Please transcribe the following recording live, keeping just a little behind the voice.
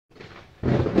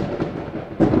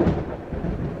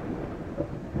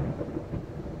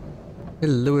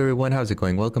Hello everyone, how's it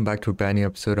going? Welcome back to a brand new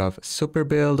episode of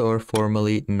Superbuild, or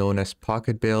formerly known as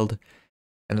Pocketbuild.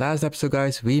 And last episode,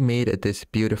 guys, we made this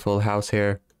beautiful house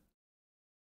here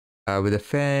with a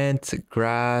fence,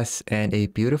 grass, and a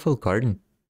beautiful garden.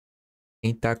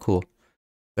 Ain't that cool?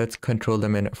 Let's control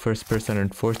them in first person.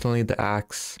 Unfortunately, the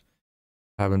axe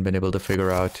I haven't been able to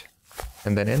figure out.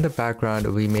 And then in the background,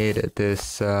 we made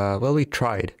this, well, we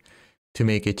tried to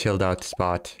make a chilled out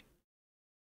spot.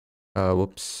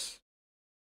 Whoops.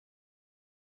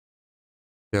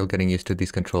 Still getting used to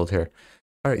these controls here.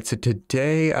 All right, so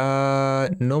today,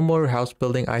 no more house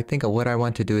building. I think what I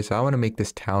want to do is I want to make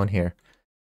this town here,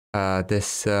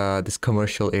 this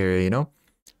commercial area. You know,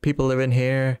 people live in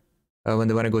here. When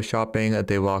they want to go shopping,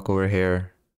 they walk over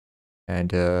here,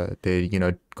 and they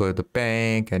go to the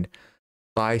bank and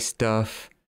buy stuff.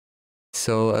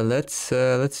 So let's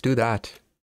do that.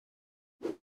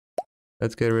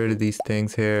 Let's get rid of these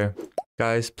things here.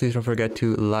 Guys, please don't forget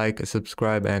to like,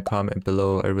 subscribe, and comment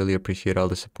below. I really appreciate all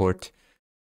the support.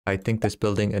 I think this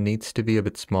building needs to be a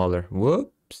bit smaller.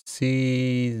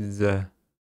 Whoopsies.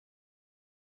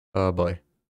 Oh boy.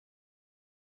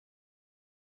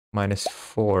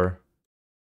 -4.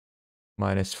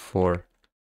 -4.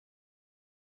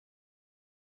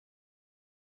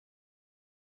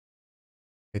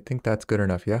 I think that's good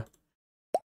enough, yeah?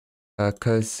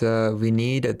 Because we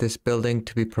need this building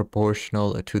to be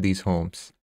proportional to these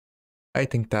homes. I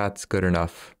think that's good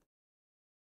enough.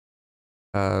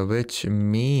 Which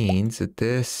means that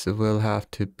this will have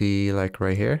to be like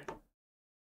right here.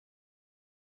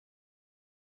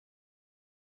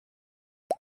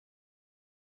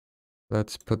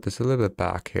 Let's put this a little bit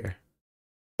back here.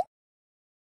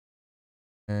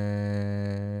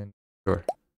 And sure.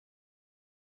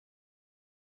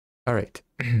 All right.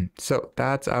 So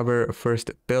that's our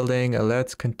first building.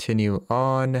 Let's continue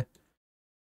on.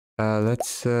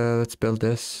 Let's build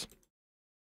this.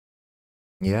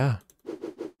 Yeah.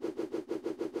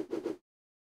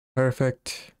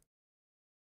 Perfect.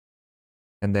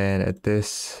 And then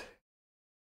this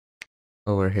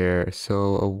over here.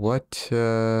 So what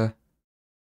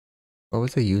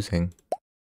was I using?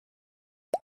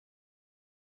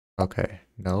 Okay,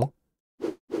 no.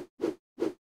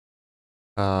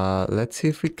 Let's see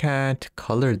if we can't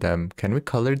color them. Can we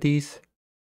color these?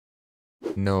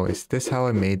 No, is this how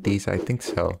I made these? I think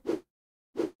so.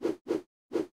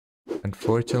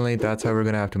 Unfortunately, that's how we're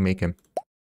gonna have to make him.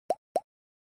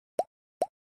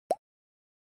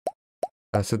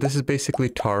 So this is basically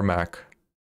tarmac.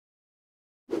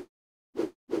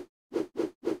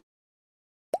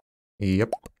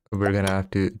 Yep, we're gonna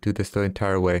have to do this the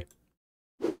entire way.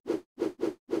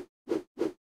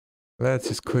 Let's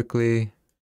just quickly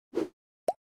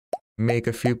make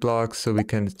a few blocks so we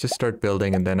can just start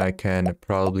building, and then I can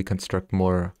probably construct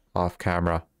more off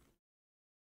camera.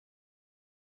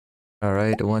 All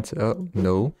right, once, oh,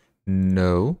 no,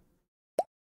 no.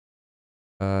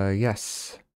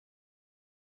 Yes.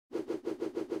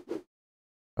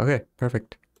 Okay,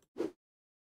 perfect.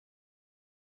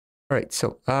 All right,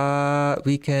 so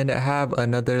we can have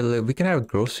we can have a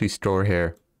grocery store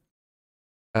here.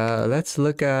 Let's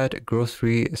look at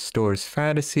grocery stores.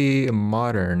 Fantasy,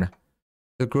 modern.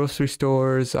 The grocery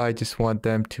stores, I just want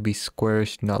them to be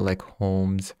squarish, not like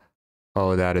homes.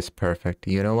 Oh, that is perfect.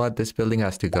 You know what? This building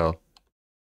has to go.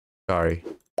 Sorry,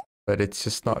 but it's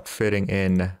just not fitting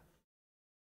in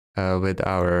with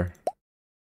our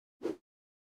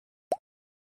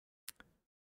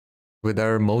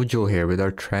mojo here, with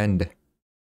our trend.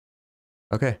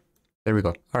 Okay, there we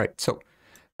go. All right, so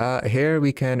here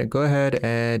we can go ahead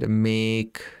and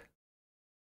make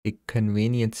a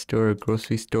convenience store, a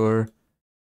grocery store.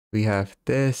 We have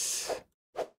this.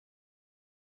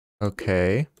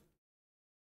 Okay.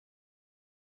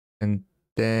 And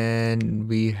then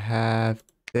we have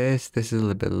this. This is a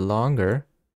little bit longer.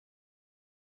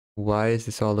 Why is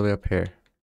this all the way up here?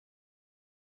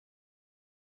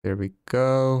 There we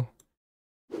go.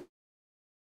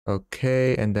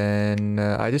 Okay, and then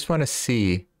I just want to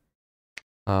see.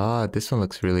 Ah, this one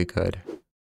looks really good.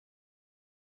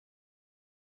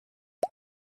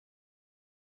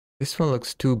 This one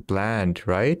looks too bland,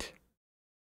 right?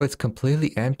 But it's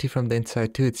completely empty from the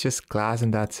inside too. It's just glass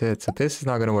and that's it. So this is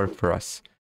not going to work for us.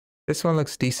 This one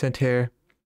looks decent here.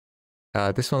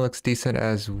 This one looks decent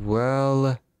as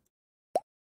well.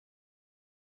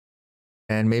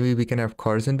 And maybe we can have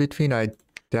cars in between. I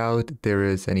doubt there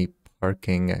is any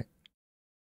parking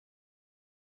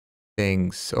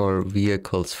things or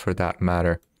vehicles for that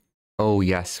matter. Oh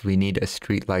yes, we need a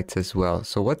street lights as well.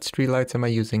 So what street lights am I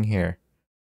using here?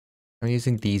 I'm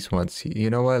using these ones. You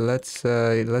know what? Let's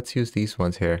use these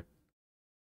ones here.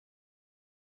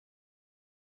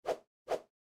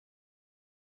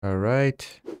 All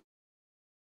right.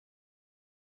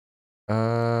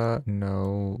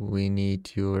 No, we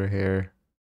need you over here.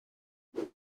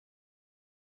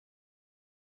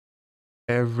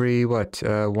 Every what?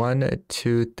 1,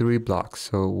 2, 3 blocks.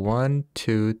 So 1,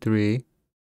 2, 3.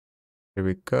 Here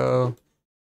we go.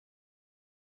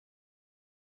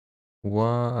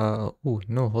 One. Oh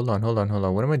no! Hold on! Hold on! Hold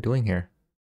on! What am I doing here?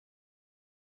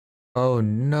 Oh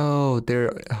no!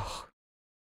 They're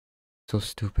so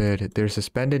stupid. They're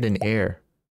suspended in air.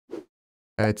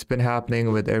 It's been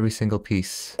happening with every single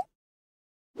piece.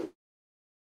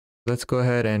 Let's go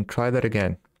ahead and try that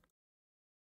again.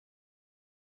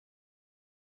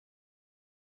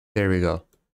 There we go.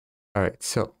 All right.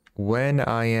 So when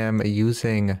I am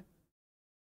using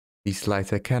these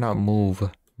lights, I cannot move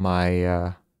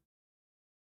my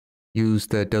use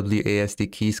the WASD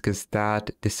keys because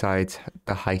that decides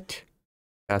the height.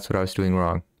 That's what I was doing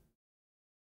wrong.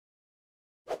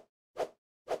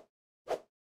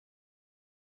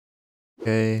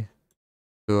 Okay.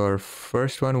 So our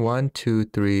first one, 1, 2,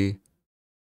 3,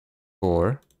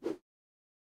 4.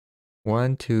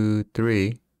 1, 2,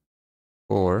 3,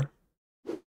 4.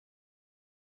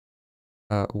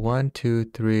 1, 2,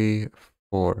 3,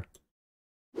 4.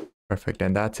 Perfect.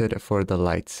 And that's it for the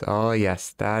lights. Oh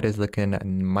yes, that is looking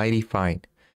mighty fine.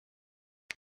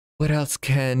 What else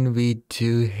can we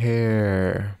do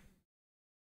here?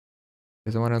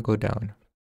 Because I want to go down.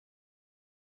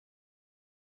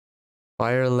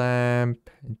 Fire lamp,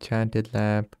 enchanted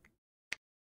lamp.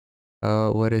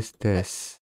 What is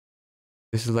this?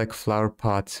 This is like flower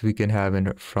pots we can have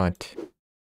in front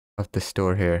of the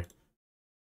store here.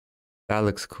 That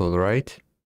looks cool, right?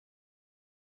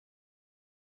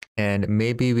 And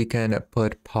maybe we can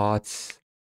put pots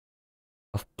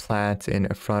of plants in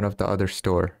front of the other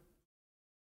store.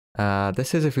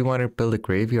 This is if we want to build a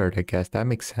graveyard, I guess. That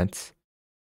makes sense.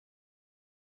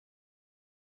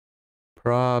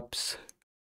 Props.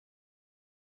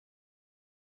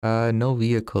 No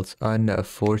vehicles,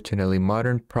 unfortunately.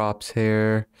 Modern props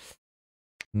here.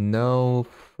 No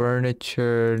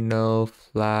furniture, no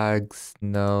flags,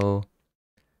 no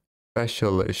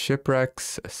special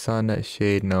shipwrecks,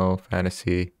 sunshade, no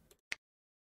fantasy.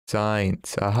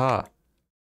 Signs, aha.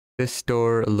 This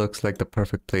store looks like the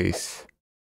perfect place.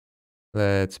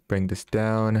 Let's bring this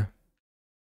down.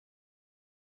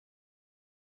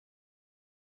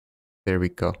 There we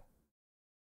go.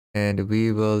 And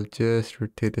we will just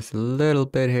rotate this a little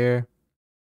bit here.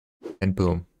 And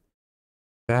boom.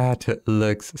 That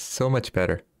looks so much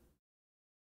better.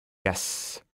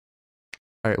 Yes.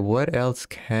 All right, what else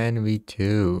can we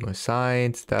do?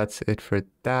 Signs, that's it for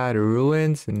that.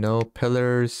 Ruins, no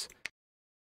pillars.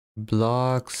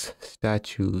 Blocks,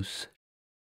 statues.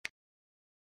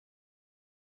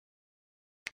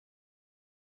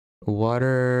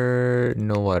 Water,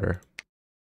 no water.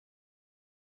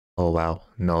 Oh wow,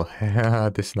 no,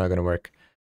 this is not gonna work.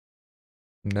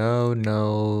 No,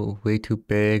 no, way too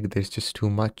big. There's just too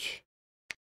much.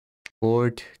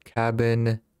 Fort,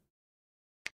 cabin,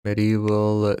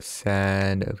 medieval,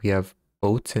 sand. We have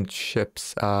boats and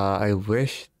ships. I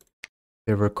wish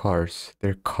there were cars.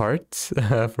 They're carts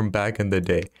from back in the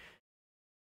day.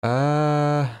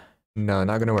 No,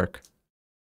 not gonna work.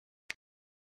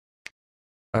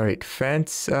 All right,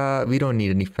 fence. We don't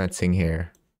need any fencing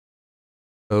here.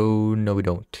 Oh, no, we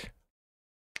don't.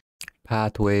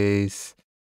 Pathways.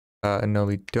 No,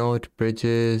 we don't.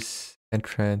 Bridges,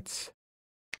 entrance.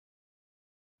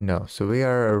 No, so we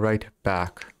are right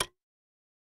back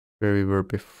where we were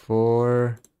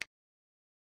before.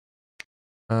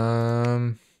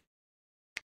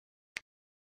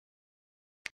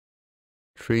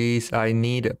 Trees. I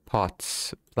need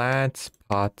pots. Plants,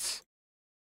 pots.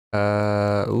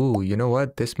 Ooh, you know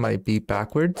what? This might be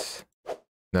backwards.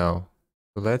 No.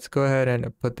 So let's go ahead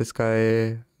and put this guy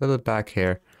a little back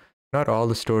here. Not all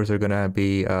the stores are gonna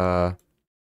be right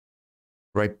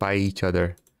by each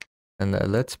other. And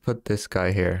let's put this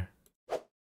guy here.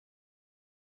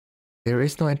 There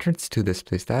is no entrance to this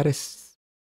place.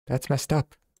 That's messed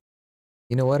up.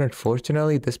 You know what?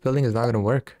 Unfortunately, this building is not gonna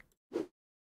work.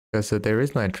 Because there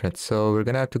is no entrance. So we're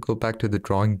gonna have to go back to the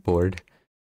drawing board.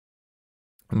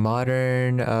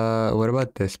 Modern, what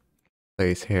about this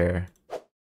place here?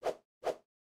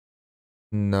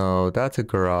 No, that's a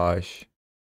garage.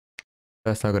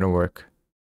 That's not gonna work.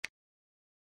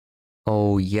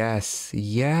 Oh, yes.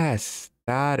 Yes.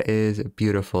 That is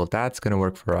beautiful. That's gonna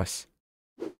work for us.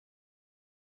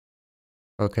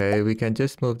 Okay, we can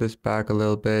just move this back a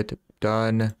little bit.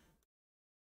 Done.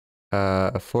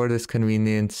 For this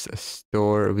convenience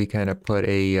store, we kind of put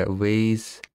a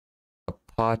vase, a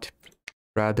pot,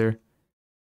 rather,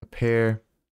 a pear.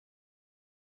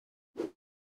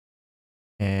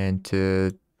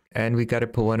 And we gotta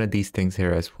put one of these things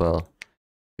here as well.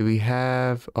 Do we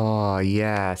have... Oh,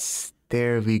 yes.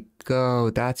 There we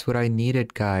go. That's what I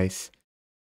needed, guys.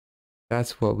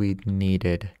 That's what we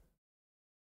needed.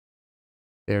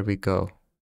 There we go.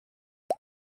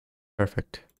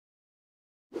 Perfect.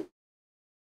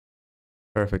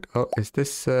 Perfect. Oh, is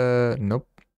this... Nope.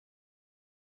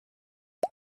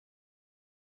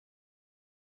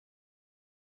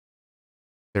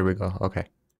 There we go. Okay.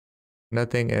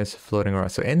 Nothing is floating around.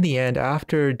 So in the end,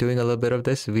 after doing a little bit of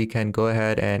this, we can go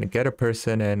ahead and get a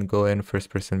person and go in first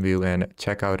person view and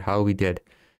check out how we did.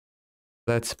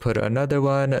 Let's put another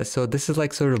one. So this is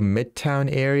like sort of midtown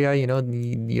area, you know,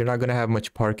 you're not going to have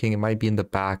much parking. It might be in the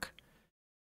back.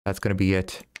 That's going to be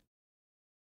it.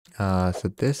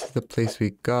 So this is the place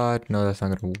we got. No, that's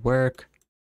not going to work.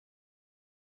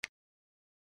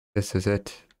 This is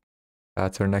it.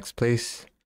 That's our next place.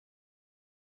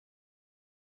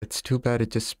 It's too bad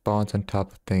it just spawns on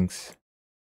top of things.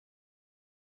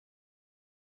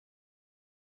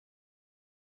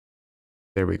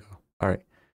 There we go. All right.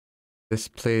 This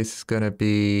place is gonna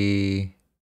be...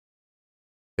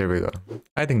 There we go.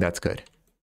 I think that's good,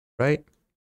 right?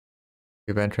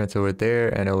 We have entrance over there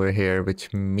and over here,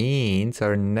 which means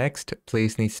our next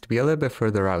place needs to be a little bit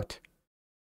further out.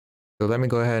 So let me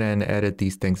go ahead and edit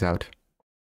these things out.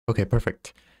 Okay,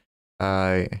 perfect.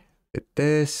 I did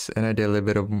this and I did a little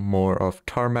bit of more of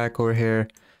tarmac over here.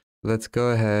 Let's go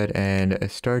ahead and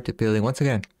start building once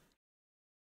again.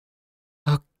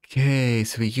 Okay,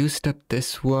 so we used up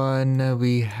this one.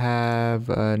 We have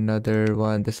another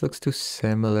one. This looks too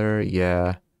similar.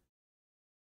 Yeah.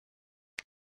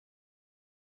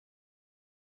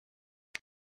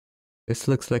 This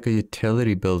looks like a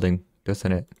utility building,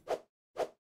 doesn't it?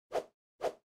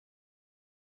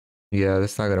 Yeah,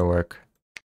 that's not gonna work.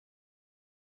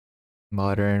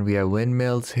 Modern. We have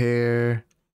windmills here.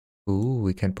 Ooh,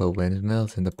 we can put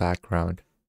windmills in the background.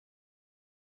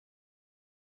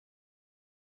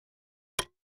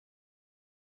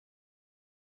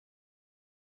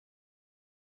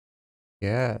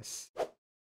 Yes.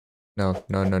 No,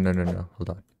 no, no, no, no, no. Hold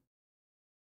on.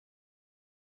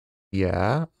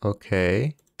 Yeah,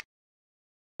 okay.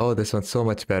 Oh, this one's so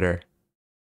much better.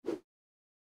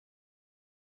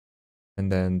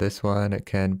 And then this one, it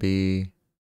can be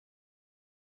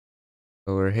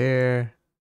over here.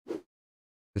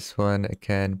 This one, it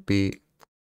can be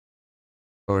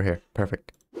over here.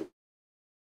 Perfect.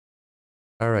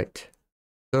 All right.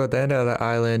 So at the end of the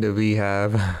island, we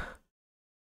have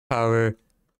power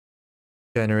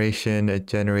generation,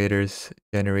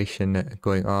 generation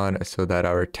going on so that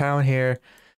our town here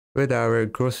with our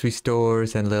grocery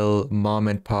stores and little mom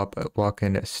and pop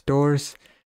walk-in stores.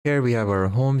 Here we have our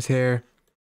homes here.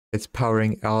 It's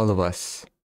powering all of us.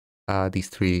 These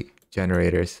three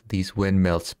generators, these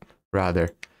windmills rather.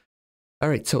 All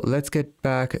right, so let's get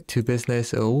back to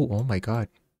business. Oh my God.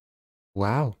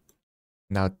 Wow.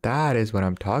 Now that is what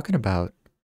I'm talking about.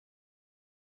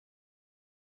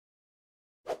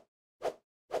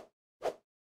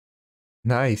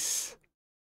 Nice.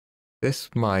 This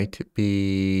might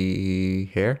be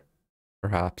here,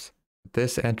 perhaps.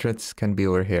 This entrance can be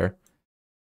over here.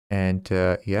 And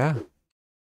yeah.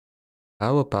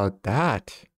 How about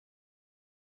that?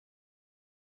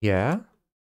 Yeah,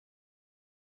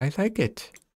 I like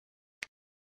it.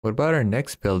 What about our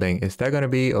next building? Is that gonna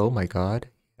be... Oh my God.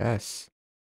 Yes.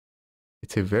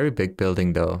 It's a very big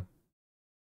building though.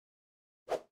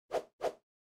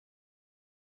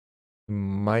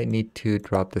 Might need to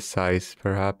drop the size,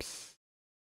 perhaps.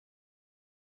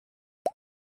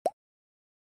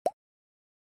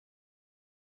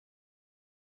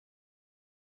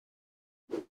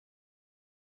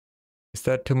 Is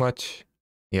that too much?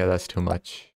 Yeah, that's too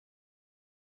much.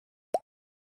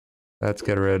 Let's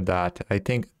get rid of that. I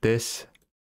think this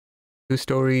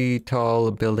 2-story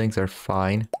tall buildings are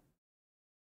fine.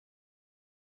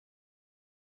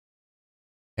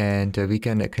 And we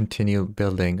can continue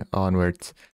building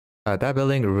onwards. That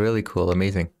building, really cool,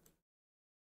 amazing.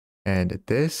 And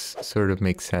this sort of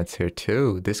makes sense here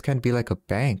too. This can be like a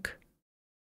bank.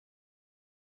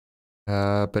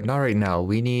 But not right now.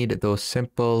 We need those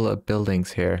simple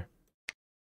buildings here.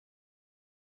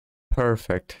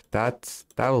 Perfect. That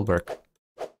will work.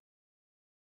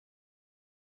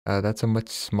 That's a much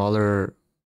smaller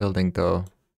building though.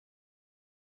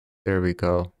 There we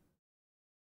go.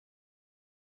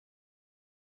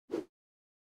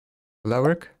 Will that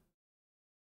work?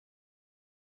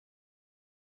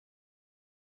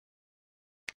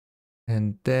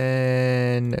 And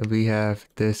then we have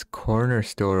this corner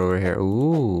store over here.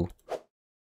 Ooh.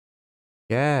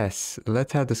 Yes,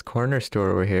 let's have this corner store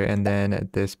over here and then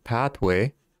this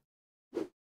pathway.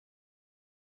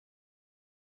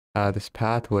 This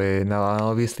pathway. Now,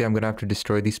 obviously, I'm gonna have to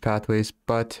destroy these pathways,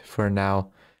 but for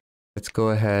now, let's go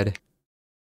ahead.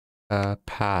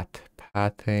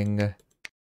 Pathing.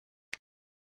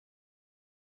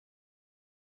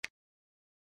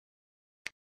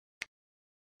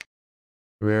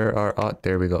 Where are, oh,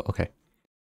 there we go. Okay.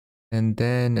 And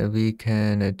then we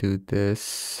can do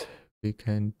this. We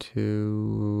can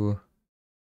do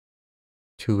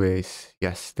two ways.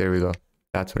 Yes, there we go.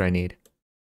 That's what I need.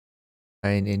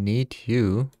 I need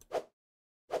you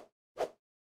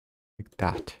like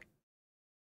that.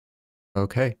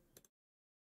 Okay.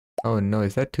 Oh no,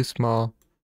 is that too small?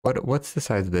 What's the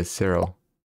size of this? 0.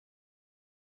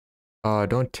 Oh,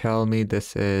 don't tell me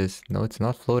this is... No, it's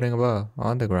not floating above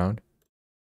on the ground.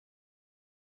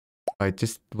 It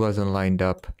just wasn't lined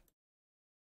up.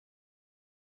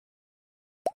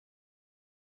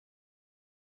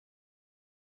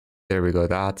 There we go.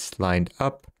 That's lined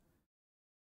up.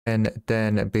 And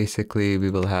then basically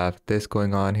we will have this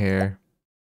going on here.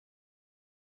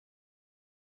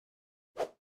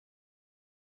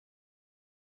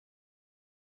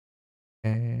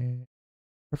 And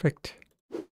perfect.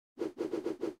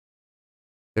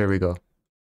 There we go.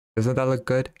 Doesn't that look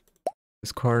good?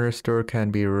 This corner store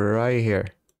can be right here.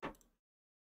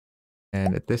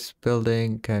 And this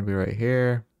building can be right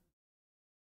here.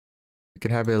 We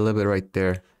can have it a little bit right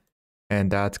there. And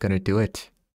that's gonna do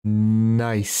it.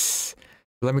 Nice.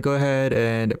 Let me go ahead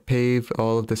and pave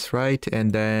all of this right,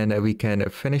 and then we can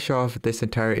finish off this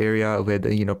entire area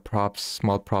with, you know, props,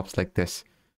 small props like this.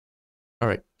 All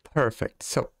right, perfect.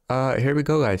 So, here we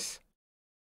go, guys.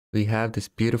 We have this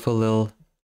beautiful little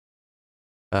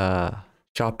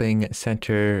shopping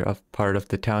center of part of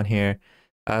the town here.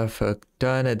 I've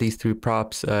done these 3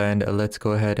 props, and let's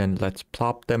go ahead and let's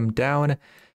plop them down.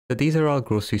 So these are all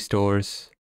grocery stores.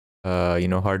 You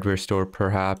know, hardware store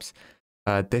perhaps.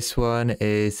 This one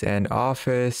is an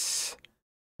office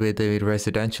with a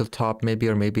residential top maybe,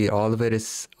 or maybe all of it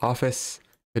is office,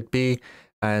 could be.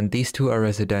 And these 2 are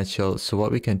residential. So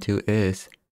what we can do is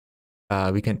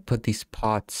we can put these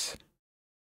pots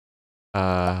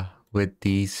with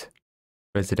these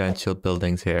residential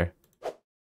buildings here.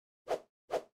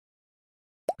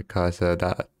 Because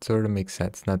that sort of makes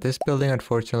sense. Now this building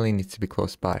unfortunately needs to be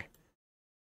close by.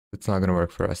 It's not going to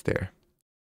work for us there.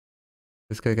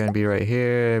 This guy can be right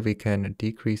here. We can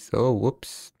decrease. Oh,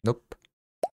 whoops. Nope.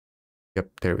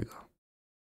 Yep, there we go.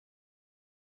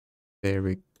 There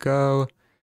we go.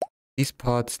 These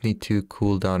pots need to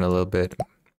cool down a little bit.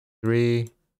 3.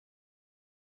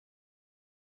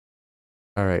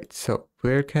 All right, so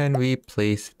where can we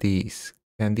place these?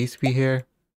 Can these be here?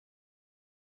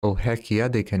 Oh, heck yeah,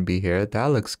 they can be here. That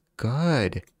looks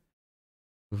good.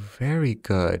 Very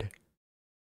good.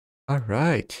 All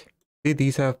right. See,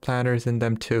 these have planters in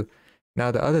them too.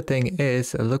 Now, the other thing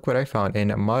is, look what I found.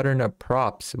 In modern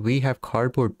props, we have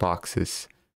cardboard boxes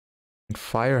and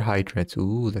fire hydrants.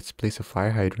 Ooh, let's place a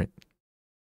fire hydrant.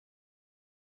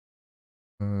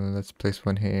 Let's place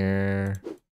one here.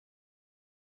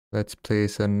 Let's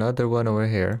place another one over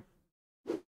here.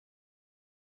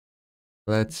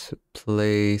 Let's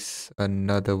place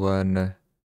another one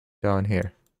down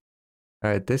here.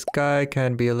 All right, this guy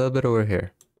can be a little bit over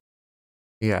here.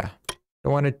 Yeah,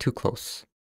 don't want it too close.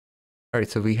 All right,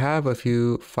 so we have a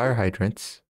few fire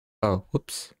hydrants. Oh,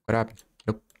 whoops, what happened?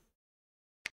 Nope.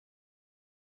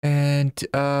 And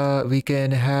we can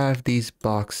have these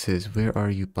boxes. Where are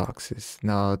you boxes?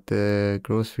 Now the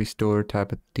grocery store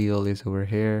type of deal is over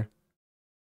here.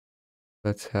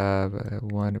 Let's have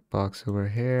one box over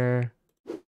here.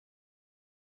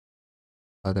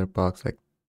 Other box like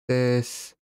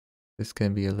this. This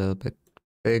can be a little bit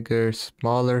bigger,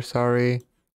 smaller, sorry.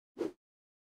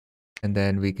 And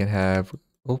then we can have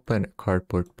open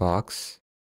cardboard box.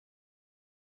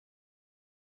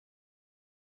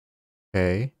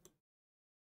 Okay.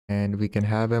 And we can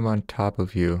have him on top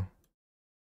of you.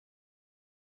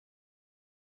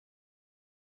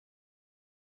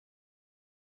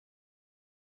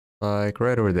 Like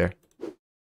right over there.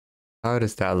 How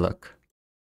does that look?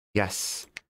 Yes.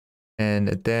 And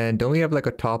then don't we have like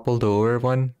a toppled over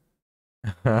one?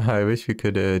 I wish we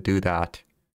could do that.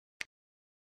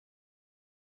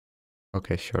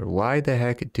 Okay, sure. Why the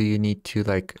heck do you need to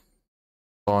like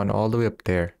spawn all the way up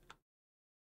there?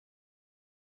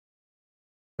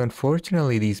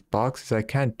 Unfortunately, these boxes, I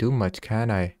can't do much, can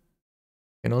I? I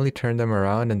can only turn them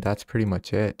around and that's pretty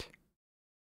much it.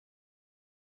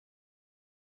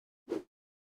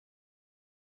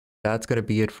 That's gonna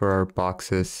be it for our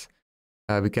boxes.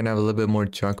 We can have a little bit more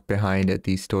junk behind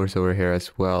these stores over here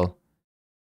as well.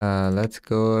 Let's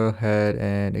go ahead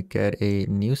and get a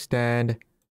new stand.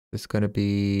 It's gonna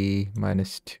be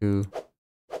 -2.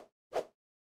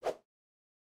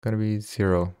 Gonna be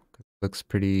 0. Looks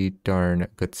pretty darn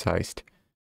good sized.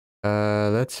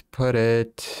 Let's put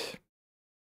it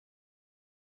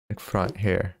in front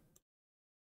here.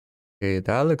 Okay,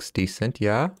 that looks decent,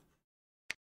 yeah.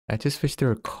 I just wish there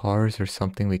were cars or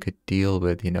something we could deal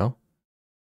with, you know?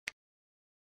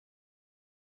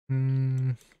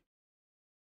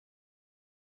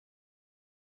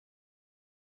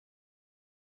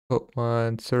 Put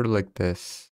one sort of like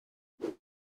this.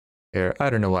 Here, I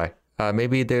don't know why.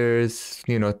 Maybe there's,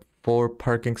 4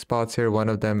 parking spots here. One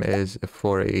of them is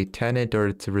for a tenant or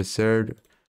it's reserved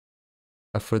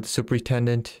for the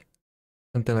superintendent.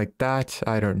 Something like that.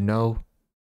 I don't know.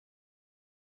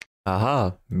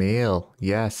 Aha, mail.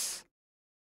 Yes.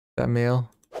 That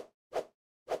mail?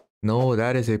 No,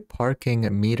 that is a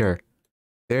parking meter.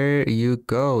 There you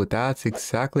go. That's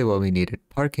exactly what we needed.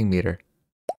 Parking meter.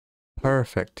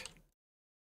 Perfect.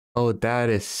 Oh, that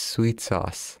is sweet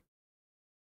sauce.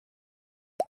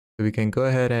 So we can go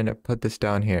ahead and put this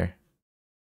down here.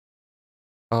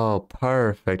 Oh,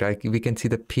 perfect. We can see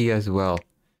the P as well.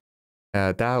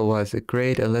 That was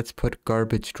great. Let's put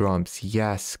garbage drums.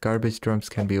 Yes, garbage drums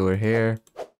can be over here.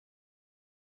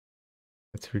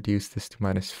 Let's reduce this to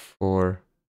 -4.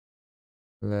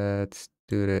 Let's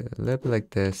do it a little bit like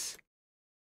this.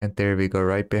 And there we go,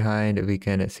 right behind. We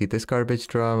can see this garbage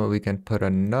drum. We can put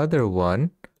another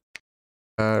one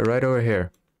right over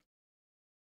here.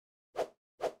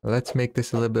 Let's make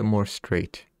this a little bit more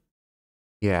straight.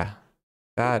 Yeah,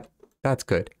 that's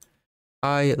good.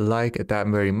 I like that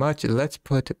very much. Let's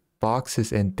put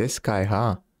boxes in this guy,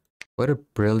 huh? What a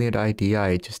brilliant idea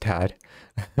I just had.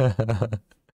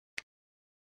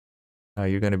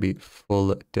 You're gonna be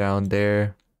full down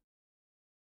there.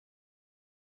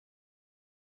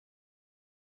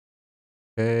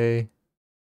 Okay.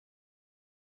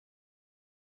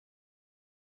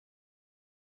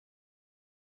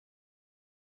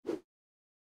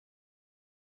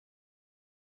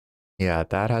 Yeah,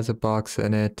 that has a box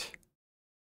in it.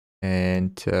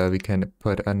 And we can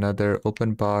put another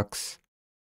open box.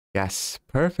 Yes,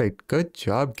 perfect. Good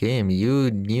job, game.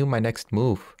 You knew my next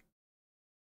move.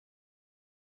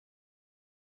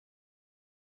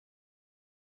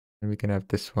 And we can have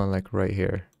this one like right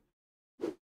here.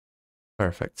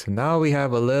 Perfect. So now we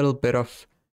have a little bit of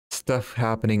stuff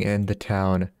happening in the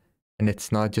town. And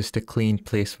it's not just a clean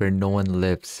place where no one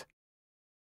lives.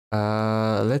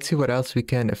 Let's see what else we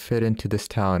can fit into this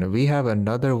town. We have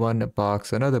another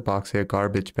another box here,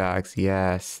 garbage bags.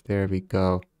 Yes, there we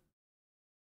go.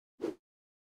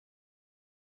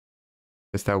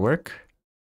 Does that work?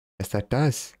 Yes, that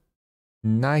does.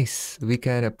 Nice. We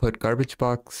can put garbage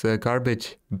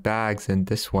bags in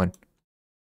this one.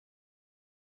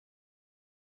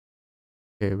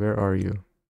 Okay, where are you?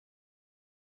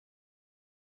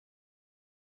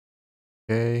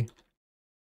 Okay.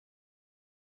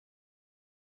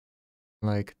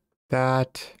 Like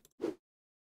that.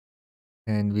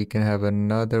 And we can have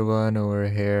another one over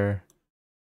here.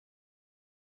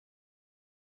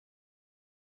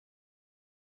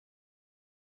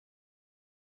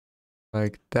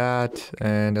 Like that.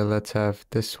 And let's have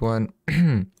this one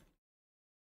a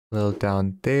little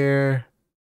down there.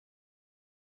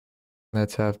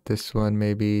 Let's have this one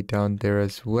maybe down there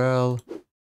as well.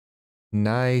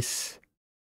 Nice.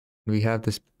 We have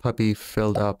this puppy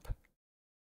filled up.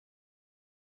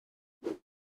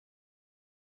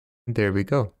 There we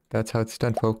go. That's how it's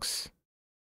done, folks.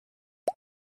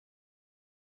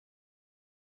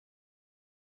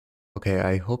 Okay,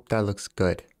 I hope that looks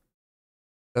good. Does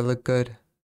that look good?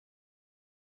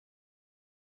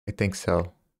 I think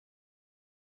so.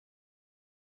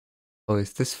 Oh,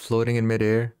 is this floating in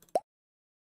midair?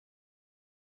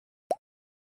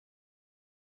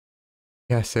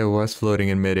 Yes, it was floating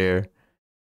in midair.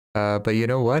 But you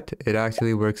know what? It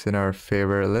actually works in our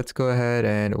favor. Let's go ahead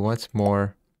and once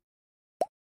more.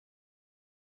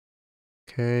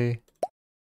 Okay.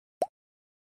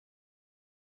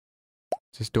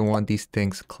 Just don't want these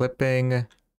things clipping.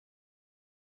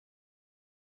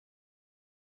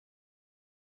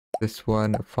 This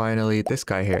one, finally, this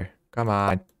guy here. Come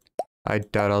on. I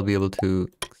doubt I'll be able to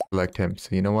select him.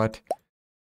 So you know what?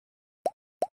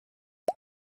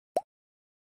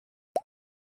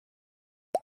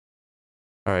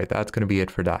 Alright, that's gonna be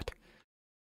it for that.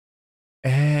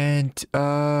 And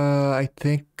I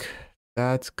think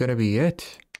that's gonna be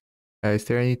it. Is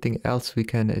there anything else we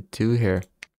can do here?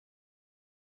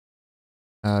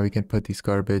 We can put these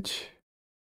garbage.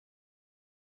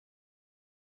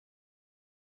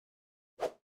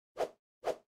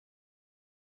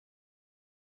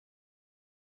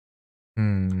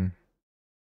 Hmm.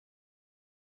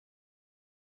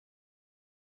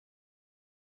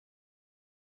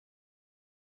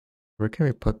 Where can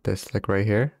we put this? Like right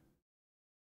here?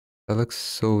 That looks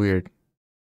so weird.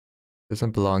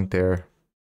 Doesn't belong there.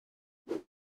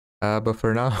 But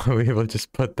for now, we will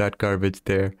just put that garbage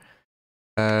there.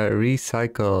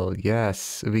 Recycle.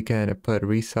 Yes, we can put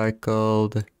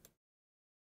recycled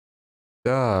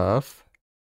stuff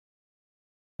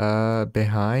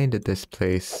behind this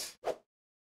place.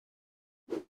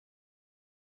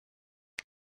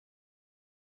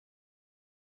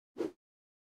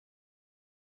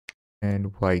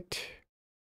 And white.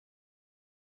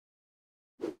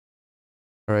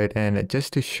 All right, and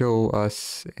just to show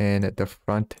us in the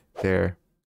front there.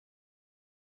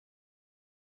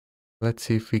 Let's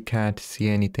see if we can't see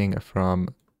anything from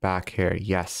back here.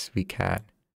 Yes, we can.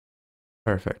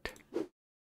 Perfect.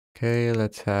 Okay,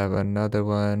 let's have another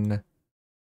one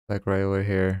like right over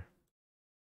here.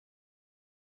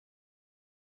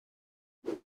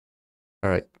 All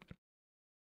right.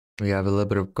 We have a little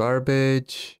bit of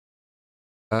garbage.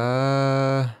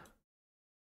 Bus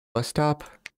stop.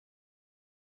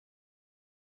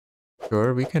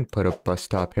 Sure, we can put a bus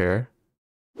stop here.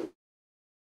 A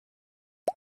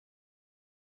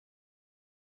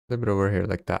little bit over here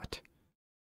like that.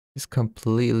 It's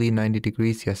completely 90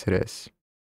 degrees. Yes, it is.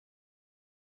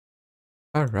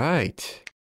 All right.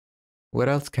 What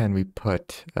else can we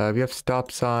put? We have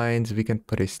stop signs. We can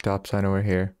put a stop sign over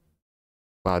here.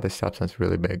 Wow, this stop sign's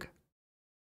really big.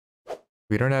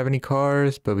 We don't have any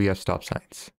cars, but we have stop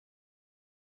signs.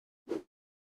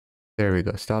 There we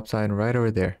go. Stop sign right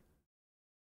over there.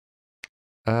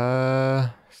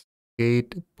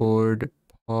 Skateboard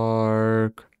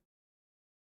park.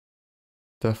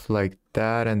 Stuff like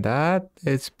that, and that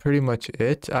is pretty much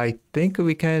it. I think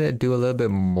we can do a little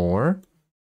bit more.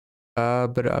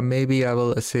 But maybe I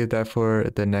will save that for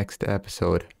the next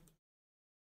episode.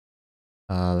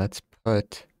 Let's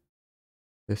put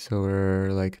this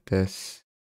over like this.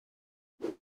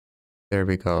 There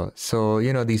we go. So,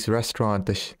 you know, these restaurant,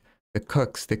 the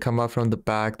cooks, they come up from the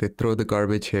back, they throw the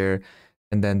garbage here,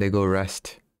 and then they go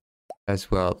rest as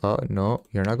well. Oh, no,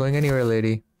 you're not going anywhere,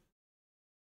 lady.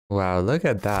 Wow, look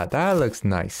at that. That looks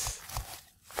nice.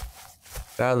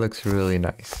 That looks really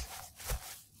nice.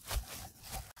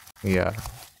 Yeah.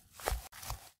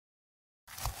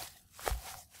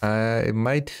 It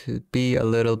might be a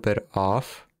little bit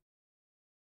off.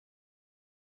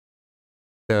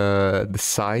 The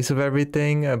size of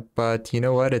everything, but you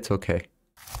know what? It's okay.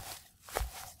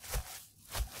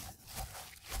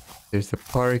 There's the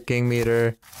parking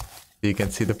meter. You can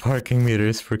see the parking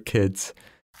meters for kids.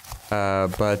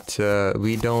 But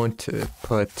we don't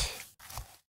put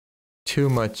too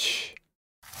much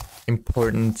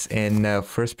importance in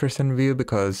first-person view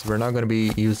because we're not going to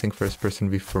be using first-person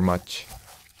view for much.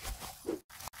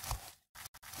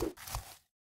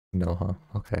 No, huh?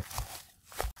 Okay.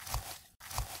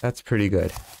 That's pretty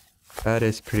good. That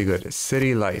is pretty good.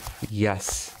 City life,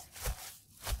 yes.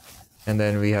 And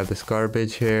then we have this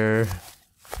garbage here.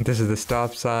 This is the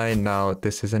stop sign. Now,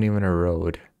 this isn't even a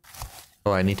road.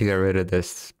 Oh, I need to get rid of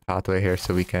this pathway here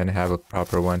so we can have a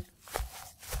proper one.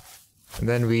 And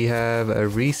then we have a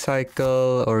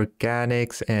recycle,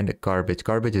 organics, and garbage.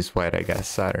 Garbage is white, I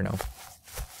guess. I don't know.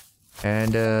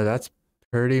 And that's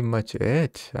pretty much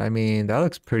it. I mean, that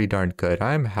looks pretty darn good.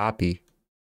 I'm happy.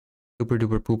 Super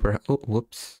duper pooper. Oh,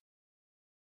 whoops.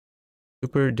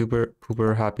 Super duper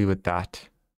pooper happy with that.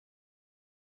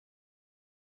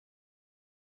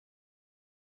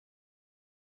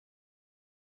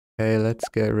 Okay, let's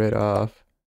get rid of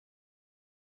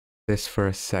this for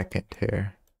a second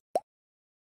here.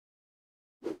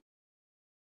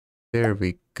 There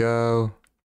we go.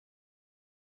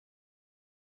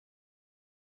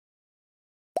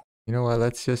 You know what?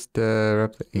 Let's just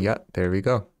yeah, there we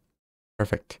go.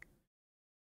 Perfect.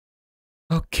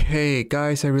 Okay,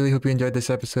 guys, I really hope you enjoyed this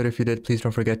episode. If you did, please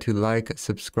don't forget to like,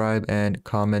 subscribe, and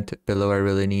comment below. I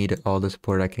really need all the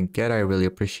support I can get. I really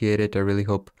appreciate it. I really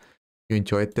hope you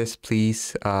enjoyed this.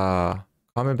 Please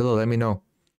comment below. Let me know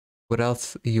what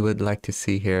else you would like to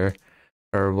see here,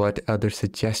 or what other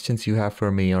suggestions you have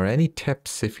for me, or any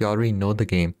tips if you already know the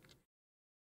game.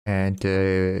 And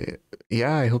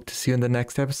yeah, I hope to see you in the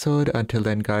next episode. Until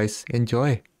then, guys,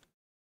 enjoy.